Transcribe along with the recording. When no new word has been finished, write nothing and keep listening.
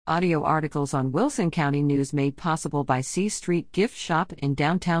Audio articles on Wilson County News made possible by C Street Gift Shop in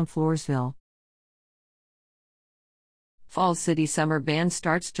downtown Floresville. Falls City Summer Band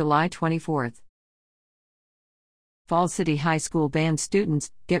starts July 24th. Falls City High School band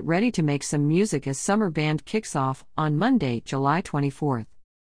students, get ready to make some music as summer band kicks off on Monday, July 24th.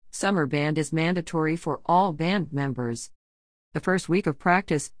 Summer band is mandatory for all band members. The first week of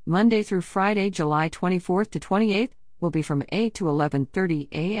practice, Monday through Friday, July 24th to 28th, will be from 8 to 11:30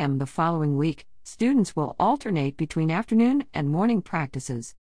 a.m. The following week, students will alternate between afternoon and morning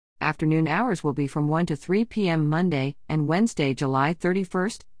practices. Afternoon hours will be from 1 to 3 p.m. Monday and Wednesday, July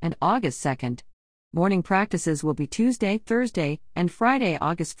 31st and August 2nd. Morning practices will be Tuesday, Thursday, and Friday,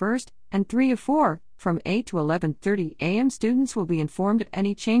 August 1st, and 3 to 4, from 8 to 11:30 a.m. Students will be informed of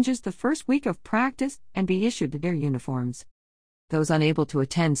any changes the first week of practice and be issued their uniforms. Those unable to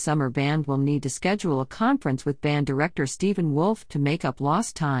attend summer band will need to schedule a conference with band director Stephen Wolf to make up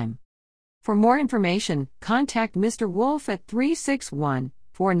lost time. For more information, contact Mr. Wolf at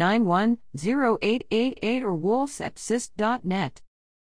 361-491-0888 or wolfs@sis.net.